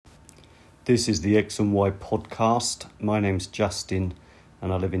This is the X and Y podcast. My name's Justin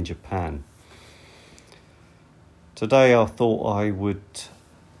and I live in Japan. Today I thought I would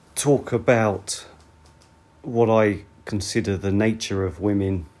talk about what I consider the nature of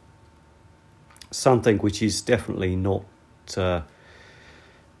women, something which is definitely not an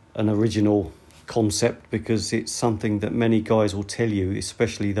original concept, because it's something that many guys will tell you,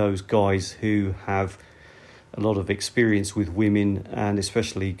 especially those guys who have a lot of experience with women, and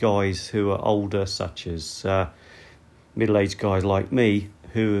especially guys who are older, such as middle-aged guys like me,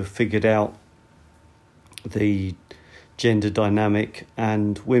 who have figured out the gender dynamic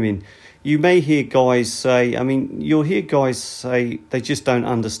and women. You may hear guys say, you'll hear guys say they just don't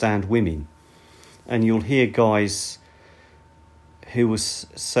understand women. And you'll hear guys who will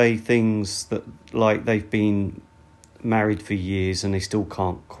say things that, like, they've been married for years and they still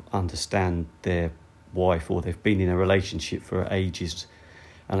can't understand their wife, or they've been in a relationship for ages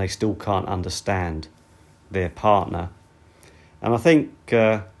and they still can't understand their partner. And I think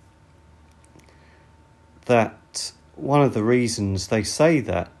that one of the reasons they say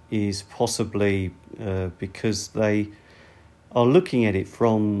that is possibly because they are looking at it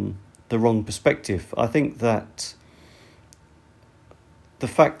from the wrong perspective. I think that the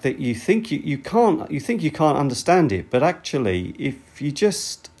fact that you think you can't understand it, but actually if you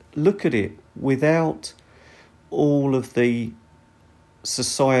just look at it without all of the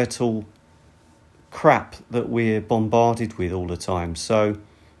societal crap that we're bombarded with all the time. So,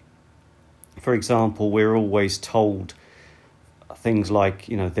 for example, we're always told things like,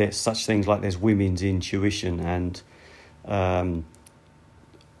 there's such things like there's women's intuition, and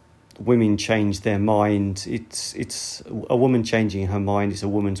women change their mind. It's a woman changing her mind. It's a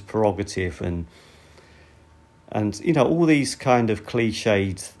woman's prerogative, and all these kind of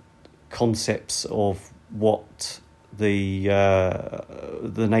cliched concepts of what the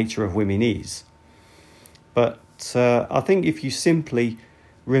nature of women is. But I think if you simply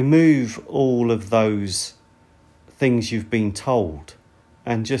remove all of those things you've been told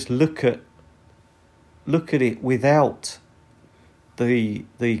and just look at it without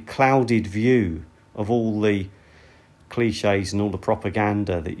the clouded view of all the cliches and all the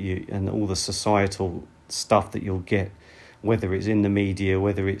propaganda and all the societal stuff that you'll get, whether it's in the media,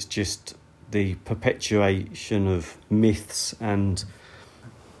 whether it's just the perpetuation of myths, and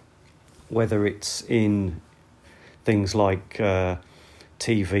whether it's in things like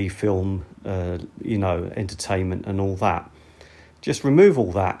TV, film, entertainment and all that. Just remove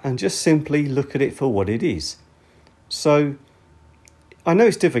all that and just simply look at it for what it is. So I know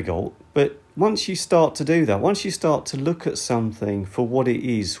it's difficult, but once you start to do that, once you start to look at something for what it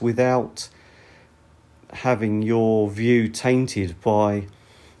is without having your view tainted by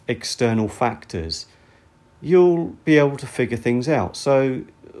external factors, you'll be able to figure things out. So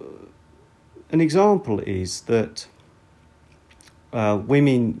an example is that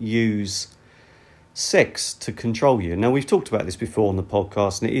women use sex to control you. Now, we've talked about this before on the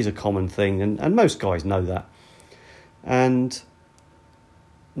podcast, and it is a common thing, and most guys know that. And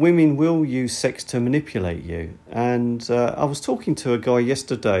women will use sex to manipulate you. And I was talking to a guy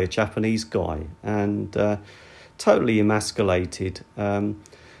yesterday, a Japanese guy, and totally emasculated. And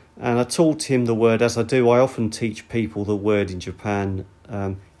I taught him the word, as I do. I often teach people the word in Japan,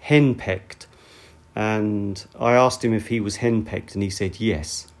 henpecked. And I asked him if he was henpecked, and he said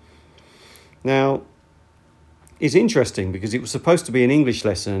yes. Now, it's interesting because it was supposed to be an English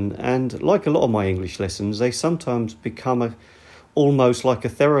lesson, and like a lot of my English lessons, they sometimes become almost like a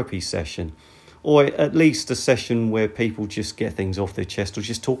therapy session, or at least a session where people just get things off their chest or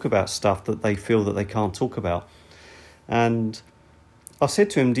just talk about stuff that they feel that they can't talk about. And I said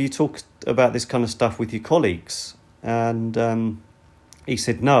to him, do you talk about this kind of stuff with your colleagues? And he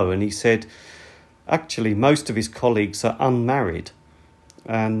said no, and he said actually most of his colleagues are unmarried.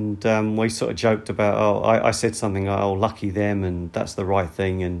 And we sort of joked about, I said something, lucky them, and that's the right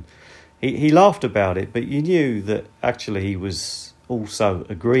thing. And he laughed about it, but you knew that actually he was also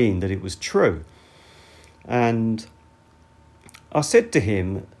agreeing that it was true. And I said to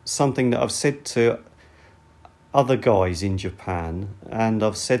him something that I've said to other guys in Japan, and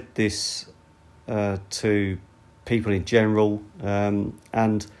I've said this to people in general,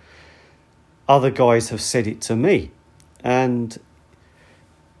 and other guys have said it to me. And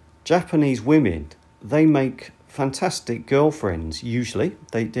Japanese women, they make fantastic girlfriends, usually.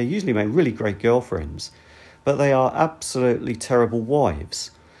 They usually make really great girlfriends, but they are absolutely terrible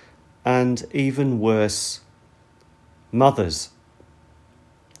wives, and even worse, mothers.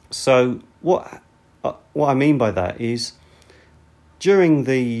 So what I mean by that is, during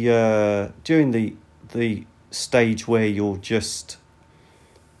the stage where you're just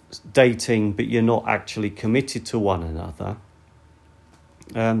dating, but you're not actually committed to one another,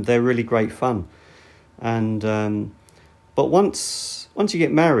 they're really great fun. And but once you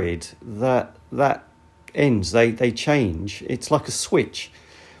get married, that ends. They change. It's like a switch.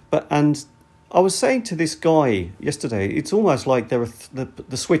 And I was saying to this guy yesterday, it's almost like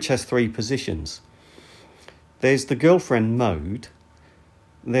the switch has three positions. There's the girlfriend mode,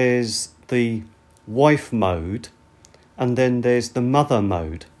 there's the wife mode, and then there's the mother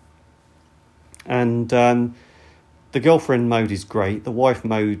mode. And the girlfriend mode is great, the wife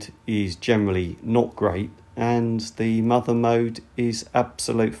mode is generally not great, and the mother mode is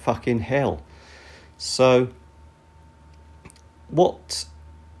absolute fucking hell. So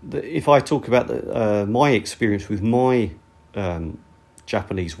if I talk about my experience with my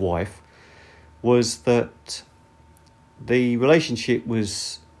Japanese wife, was that the relationship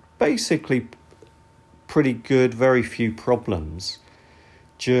was basically pretty good, very few problems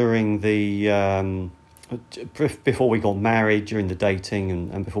during the before we got married, during the dating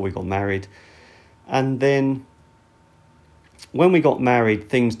and before we got married. And then when we got married,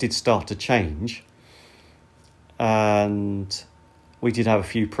 things did start to change, and we did have a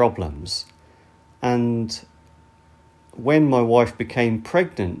few problems. And when my wife became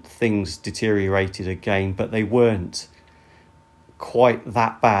pregnant, things deteriorated again, but they weren't quite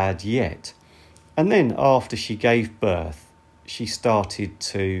that bad yet. And then after she gave birth, she started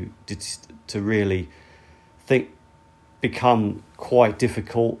to really become quite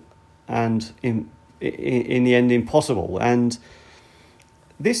difficult, and in the end impossible. And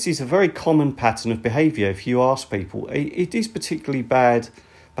this is a very common pattern of behaviour. If you ask people, it is particularly bad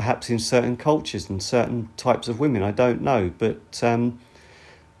perhaps in certain cultures and certain types of women, I don't know, but I'm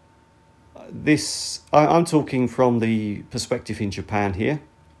talking from the perspective in Japan here,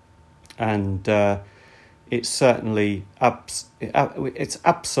 and it's certainly it's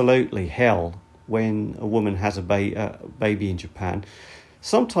absolutely hell when a woman has a baby in Japan.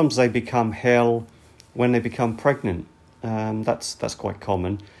 Sometimes they become hell when they become pregnant. That's quite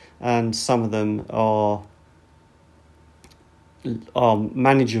common, and some of them are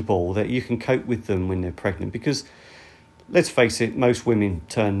manageable, that you can cope with them when they're pregnant, because let's face it, most women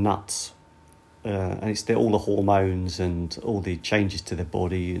turn nuts, and it's all the hormones and all the changes to their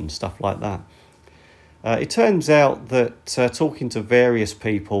body and stuff like that. It turns out that talking to various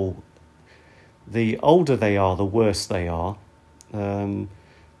people, the older they are, the worse they are,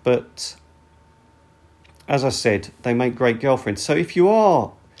 but as I said, they make great girlfriends. So if you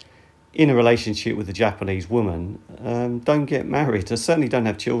are in a relationship with a Japanese woman, don't get married. I certainly don't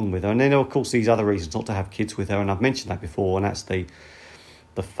have children with her. And then, of course, these other reasons not to have kids with her, and I've mentioned that before, and that's the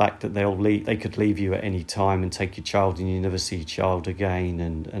fact that they could leave you at any time and take your child, and you never see your child again,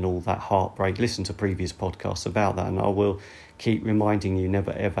 and all that heartbreak. Listen to previous podcasts about that, and I will keep reminding you,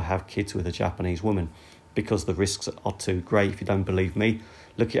 never ever have kids with a Japanese woman, because the risks are too great. If you don't believe me,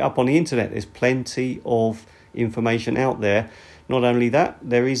 look it up on the internet. There's plenty of information out there. Not only that,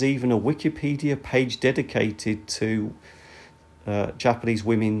 there is even a Wikipedia page dedicated to Japanese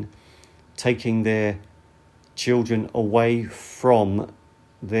women taking their children away from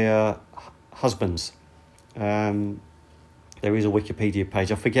their husbands. There is a Wikipedia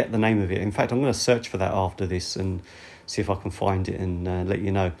page. I forget the name of it. In fact, I'm going to search for that after this and see if I can find it and let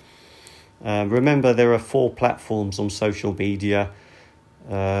you know. Remember, there are 4 platforms on social media.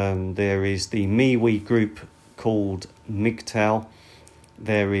 There is the MeWe group called MGTOW.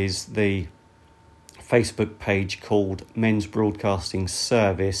 There is the Facebook page called Men's Broadcasting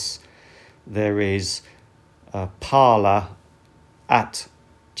Service. There is Parler at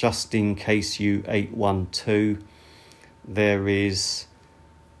JustinCaseU812. There is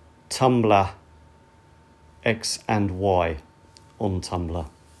Tumblr X and Y on Tumblr.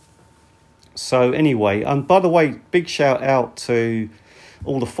 So anyway, and by the way, big shout out to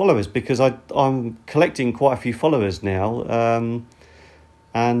all the followers, because I'm collecting quite a few followers now,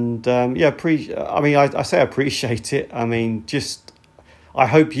 I say appreciate it. I mean, just I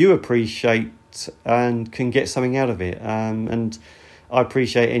hope you appreciate and can get something out of it, and I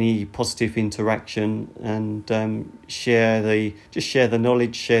appreciate any positive interaction, and share the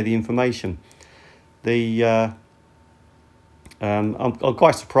knowledge, share the information. I'm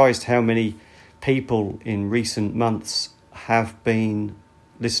quite surprised how many people in recent months have been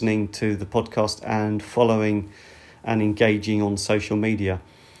listening to the podcast and following and engaging on social media.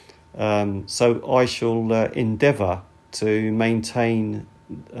 So I shall endeavour to maintain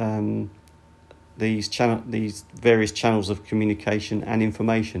these various channels of communication and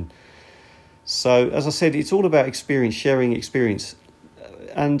information. So as I said, it's all about experience, sharing experience,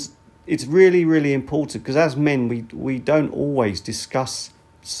 and it's really, really important, because as men we don't always discuss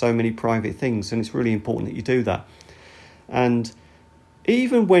so many private things, and it's really important that you do that. And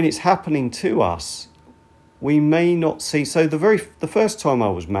even when it's happening to us, we may not see. So the first time I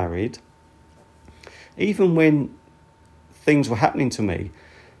was married, even when things were happening to me,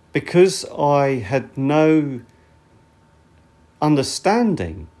 because I had no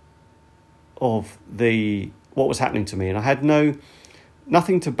understanding of what was happening to me, and I had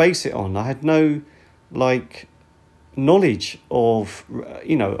nothing to base it on. I had no knowledge of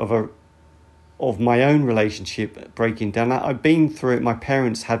of my own relationship breaking down. I've been through it. My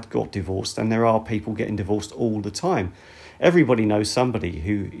parents had got divorced, and there are people getting divorced all the time. Everybody knows somebody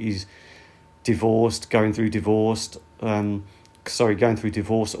who is divorced, going through divorce,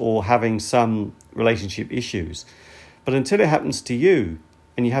 or having some relationship issues. But until it happens to you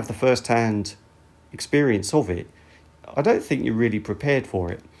and you have the first-hand experience of it, I don't think you're really prepared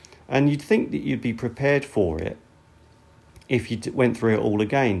for it. And you'd think that you'd be prepared for it if you went through it all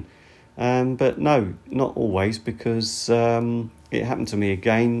again. But no, not always, because it happened to me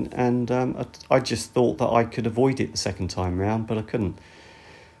again, and I just thought that I could avoid it the second time round, but I couldn't.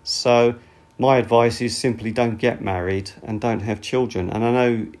 So my advice is simply don't get married and don't have children. And I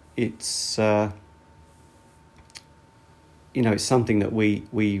know it's it's something that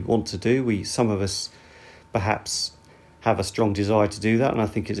we want to do. Some of us perhaps have a strong desire to do that, and I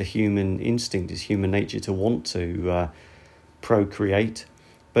think it's a human instinct, it's human nature to want to procreate.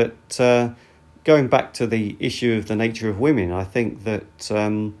 But going back to the issue of the nature of women, I think that,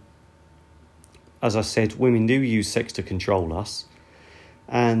 as I said, women do use sex to control us.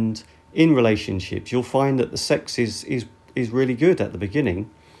 And in relationships, you'll find that the sex is really good at the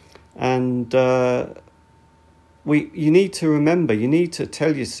beginning. And you need to remember, you need to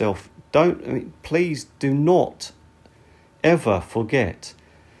tell yourself, please do not ever forget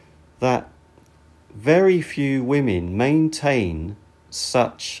that very few women maintain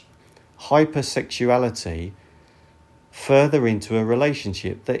such hypersexuality further into a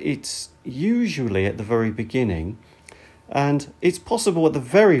relationship, that it's usually at the very beginning, and it's possible at the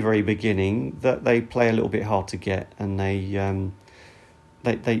very, very beginning that they play a little bit hard to get, and they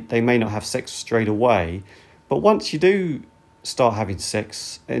may not have sex straight away, but once you do start having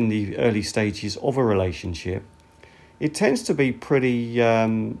sex in the early stages of a relationship, it tends to be pretty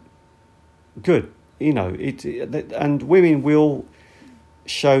good, and women will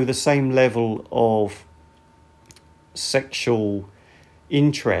show the same level of sexual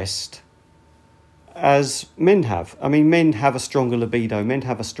interest as men have. I mean, men have a stronger libido, men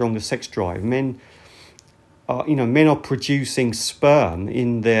have a stronger sex drive, men are producing sperm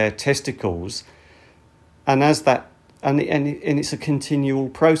in their testicles, and as that and it's a continual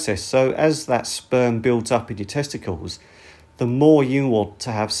process. So as that sperm builds up in your testicles, the more you want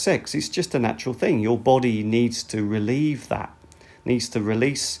to have sex. It's just a natural thing. Your body needs to relieve that, needs to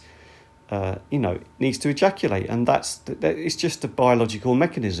release, needs to ejaculate, and it's just a biological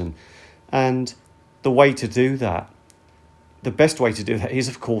mechanism. And the way to do that, the best way to do that is,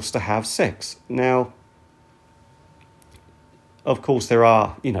 of course, to have sex. Now, of course, there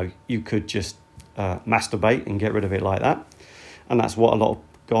are, you could just masturbate and get rid of it like that. And that's what a lot of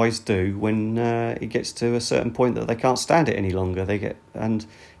guys do when it gets to a certain point that they can't stand it any longer. And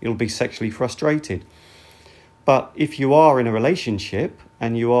you'll be sexually frustrated. But if you are in a relationship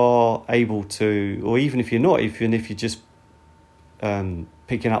and you are able to, or even if you're not, if you're just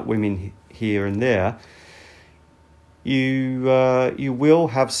picking up women here and there, you will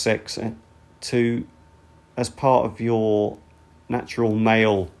have sex as part of your natural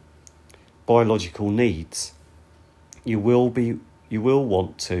male biological needs. You will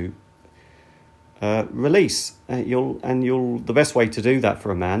want to release. The best way to do that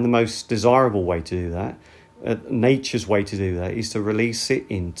for a man, the most desirable way to do that, nature's way to do that, is to release it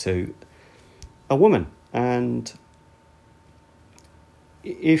into a woman. And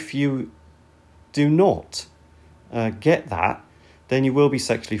if you do not get that, then you will be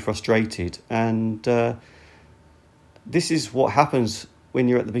sexually frustrated. And this is what happens when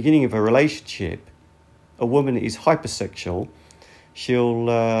you're at the beginning of a relationship. A woman is hypersexual. She'll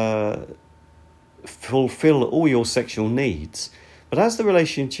fulfill all your sexual needs. But as the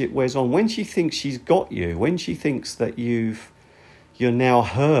relationship wears on, when she thinks she's got you, when she thinks that you're now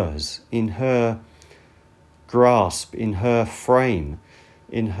hers, in her grasp, in her frame,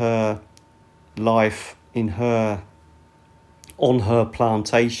 in her life, on her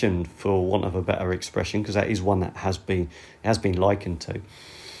plantation, for want of a better expression, because that is one that has been likened to.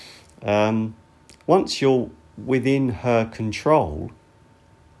 Once you're within her control,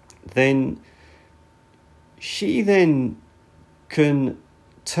 then she can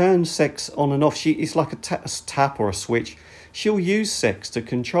turn sex on and off. It's like a tap or a switch. she'll use sex to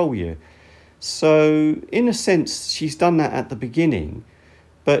control you. So in a sense, she's done that at the beginning,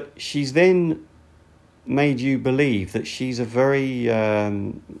 but she's then made you believe that she's a very,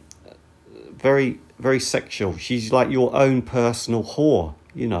 very sexual. She's like your own personal whore,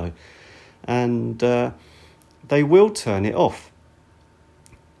 and they will turn it off.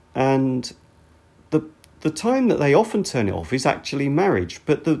 And the time that they often turn it off is actually marriage,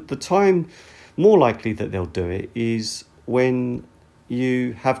 but the time more likely that they'll do it is when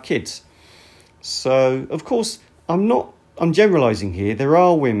you have kids. So, of course, I'm generalising here. There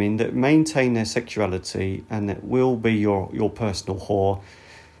are women that maintain their sexuality and that will be your personal whore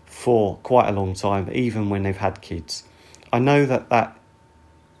for quite a long time, even when they've had kids. I know that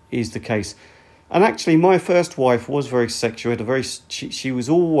is the case. And actually, my first wife was very sexual. She was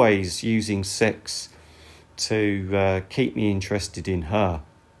always using sex to keep me interested in her.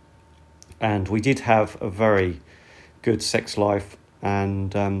 And we did have a very good sex life,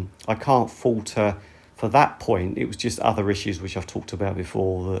 and I can't fault her for that point. It was just other issues which I've talked about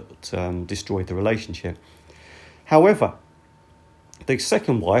before that destroyed the relationship. However, the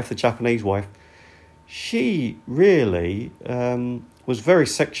second wife, the Japanese wife, she really was very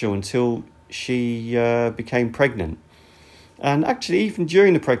sexual until she became pregnant. And actually, even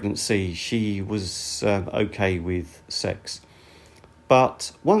during the pregnancy, she was okay with sex.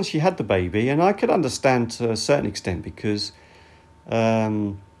 But once she had the baby, and I could understand to a certain extent, because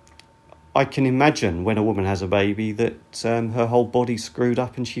I can imagine when a woman has a baby that her whole body's screwed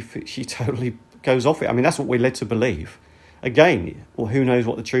up and she totally goes off it. I mean, that's what we're led to believe. Again, well, who knows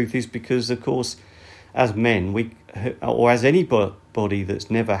what the truth is, because, of course, as men, or as anybody that's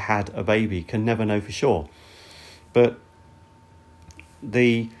never had a baby can never know for sure. But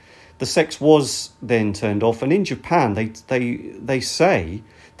the sex was then turned off, and in Japan they say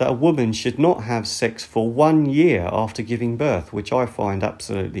that a woman should not have sex for 1 year after giving birth, which I find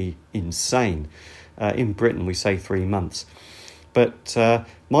absolutely insane. In Britain we say 3 months, but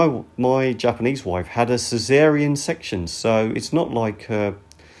my Japanese wife had a cesarean section, so it's not like her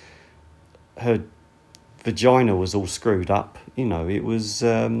vagina was all screwed up. It was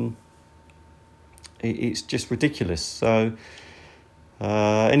it's just ridiculous. So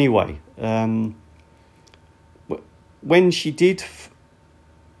anyway, when she did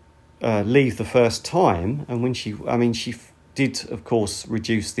leave the first time, and when she did, of course,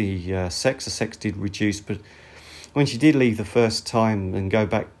 reduce the sex did reduce, but when she did leave the first time and go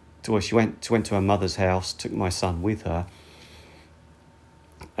back to where she went to her mother's house, took my son with her,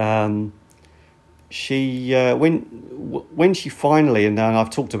 she when she finally, and I've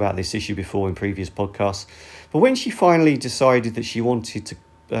talked about this issue before in previous podcasts, but when she finally decided that she wanted to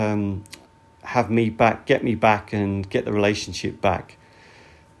have me back, get me back, and get the relationship back,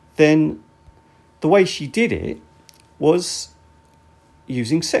 then the way she did it was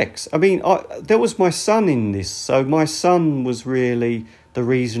using sex. I mean, there was my son in this, so my son was really the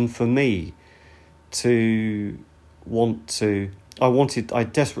reason for me to want to. I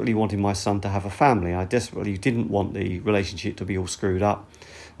desperately wanted my son to have a family. I desperately didn't want the relationship to be all screwed up.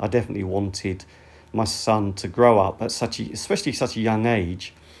 I definitely wanted my son to grow up at especially such a young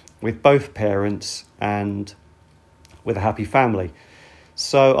age, with both parents and with a happy family.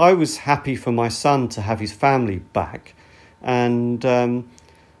 So I was happy for my son to have his family back, and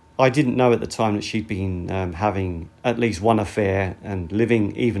I didn't know at the time that she'd been having at least one affair and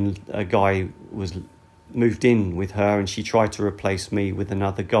living. Even a guy was moved in with her, and she tried to replace me with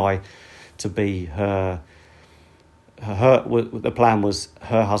another guy to be her. The plan was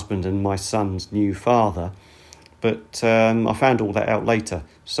her husband and my son's new father, but I found all that out later.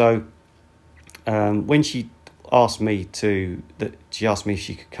 So when she asked me if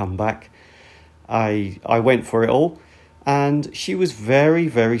she could come back, I went for it all, and she was very,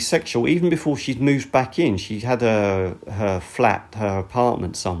 very sexual. Even before she'd moved back in, she had her flat, her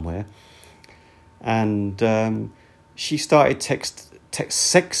apartment somewhere, and she started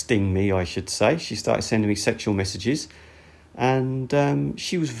sexting me, I should say. She started sending me sexual messages, and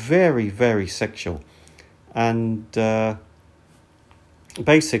she was very, very sexual. And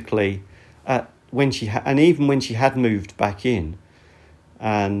basically, even when she had moved back in,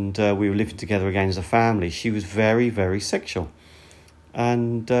 and we were living together again as a family, she was very, very sexual.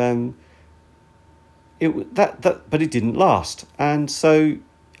 And but it didn't last. And so,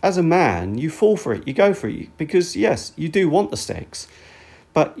 as a man, you fall for it, you go for it, because yes, you do want the sex,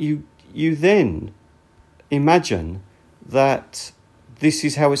 but you then imagine that this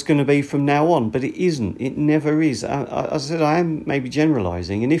is how it's going to be from now on, but it isn't. It never is. As I said, I am maybe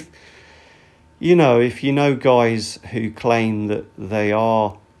generalising, and if you know guys who claim that they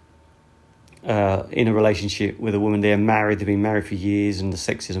are in a relationship with a woman. They're married, they've been married for years, and the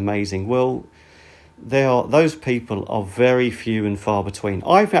sex is amazing. Well, those people are very few and far between.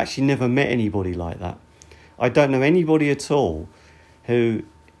 I've actually never met anybody like that. I don't know anybody at all who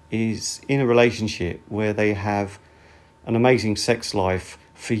is in a relationship where they have an amazing sex life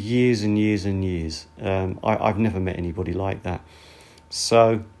for years and years and years. I've never met anybody like that.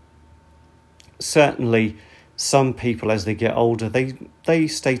 So certainly some people, as they get older, they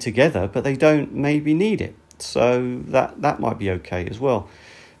stay together, but they don't maybe need it. So that might be okay as well.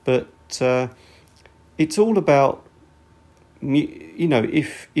 But it's all about,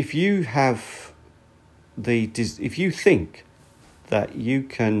 if you have if you think that you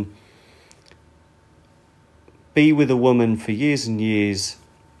can be with a woman for years and years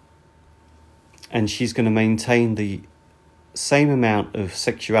and she's going to maintain the same amount of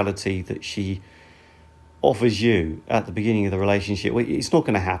sexuality that she offers you at the beginning of the relationship, well, it's not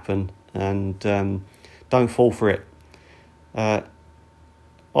going to happen, and don't fall for it. I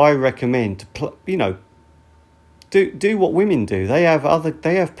recommend do what women do. They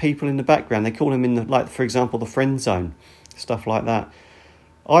have people in the background. They call them for example, the friend zone, stuff like that.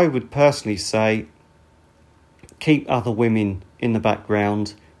 I would personally say keep other women in the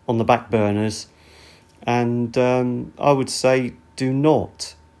background, on the back burners, and I would say do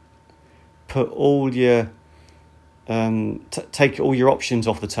not put all your take all your options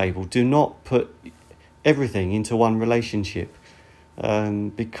off the table. Do not put everything into one relationship,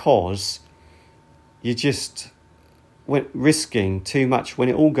 because you're just risking too much. When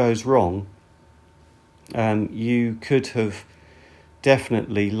it all goes wrong, you could have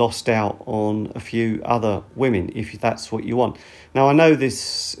definitely lost out on a few other women if that's what you want. Now, I know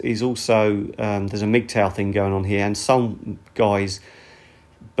this is also there's a MGTOW thing going on here, and some guys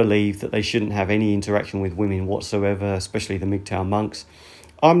believe that they shouldn't have any interaction with women whatsoever, especially the MGTOW monks.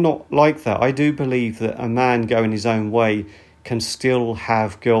 I'm not like that. I do believe that a man going his own way can still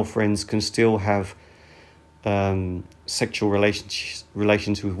have girlfriends, can still have sexual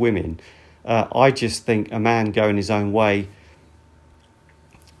relations with women. I just think a man going his own way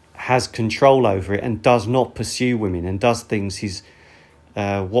has control over it and does not pursue women and does things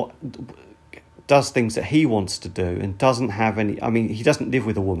does things that he wants to do and doesn't have any. I mean, he doesn't live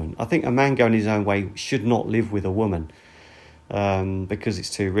with a woman. I think a man going his own way should not live with a woman because it's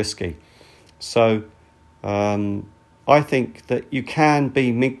too risky. So I think that you can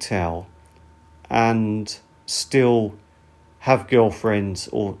be MGTOW and still have girlfriends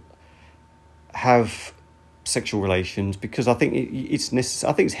or have sexual relations, because I think it's necessary.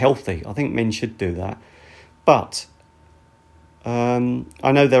 I think it's healthy. I think men should do that. But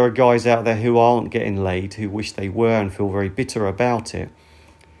I know there are guys out there who aren't getting laid, who wish they were and feel very bitter about it.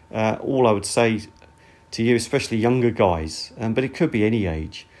 All I would say to you, especially younger guys, but it could be any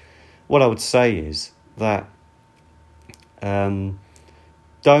age, what I would say is that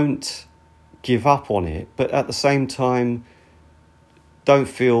don't give up on it, but at the same time, don't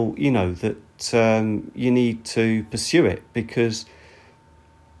feel, that you need to pursue it, because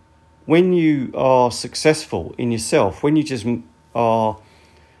when you are successful in yourself, when you just are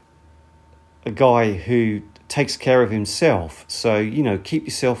a guy who takes care of himself, so, keep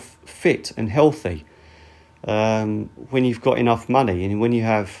yourself fit and healthy, when you've got enough money and when you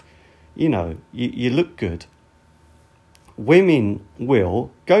have, you look good, women will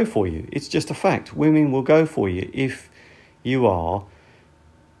go for you. It's just a fact. Women will go for you if you are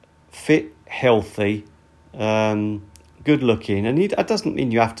fit, healthy, good looking, and that doesn't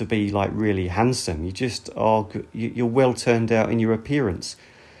mean you have to be like really handsome. You just are. You're well turned out in your appearance,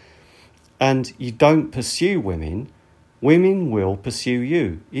 and you don't pursue women. Women will pursue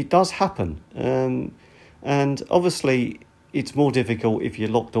you. It does happen, and obviously it's more difficult if you're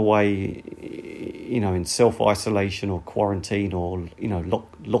locked away, in self-isolation or quarantine or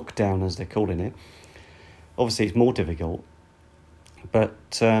lockdown as they're calling it. Obviously, it's more difficult. But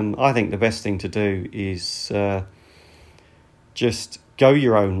I think the best thing to do is just go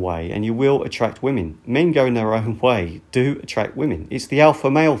your own way, and you will attract women. Men going their own way do attract women. It's the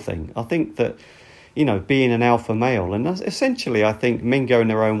alpha male thing. I think that, being an alpha male, and that's essentially, I think men going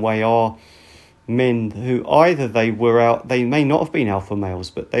their own way are men who either they may not have been alpha males,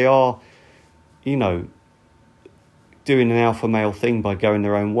 but they are, doing an alpha male thing by going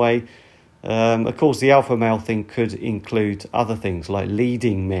their own way. Of course, the alpha male thing could include other things like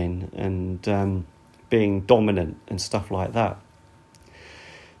leading men and being dominant and stuff like that.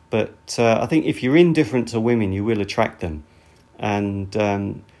 But I think if you're indifferent to women, you will attract them. And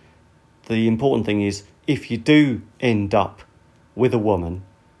the important thing is, if you do end up with a woman,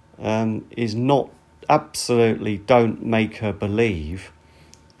 is not absolutely don't make her believe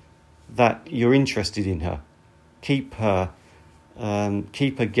that you're interested in her. Keep her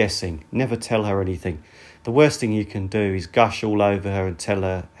guessing. Never tell her anything. The worst thing you can do is gush all over her and tell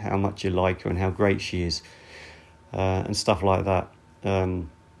her how much you like her and how great she is, and stuff like that.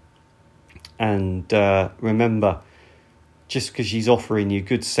 Remember, just because she's offering you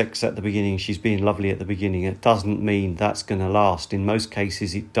good sex at the beginning, she's being lovely at the beginning, it doesn't mean that's going to last. In most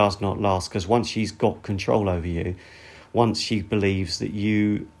cases, it does not last, because once she's got control over you, once she believes that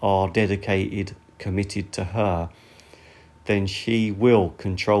you are dedicated, committed to her, then she will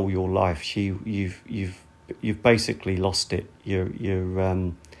control your life. You've basically lost it. Your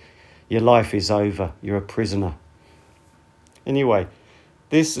life is over. You're a prisoner. Anyway,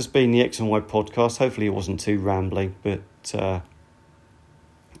 this has been the X and Y podcast. Hopefully it wasn't too rambling, but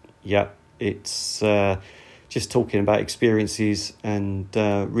it's just talking about experiences and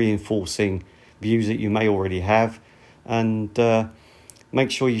reinforcing views that you may already have, and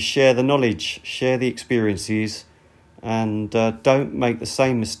make sure you share the knowledge, share the experiences, and don't make the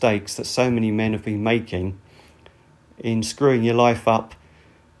same mistakes that so many men have been making in screwing your life up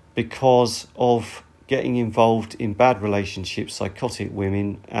because of getting involved in bad relationships, psychotic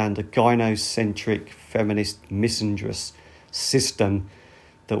women, and a gynocentric, feminist, misandrous system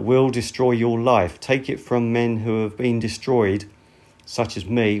that will destroy your life. Take it from men who have been destroyed, such as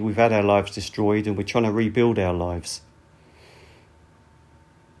me. We've had our lives destroyed and we're trying to rebuild our lives.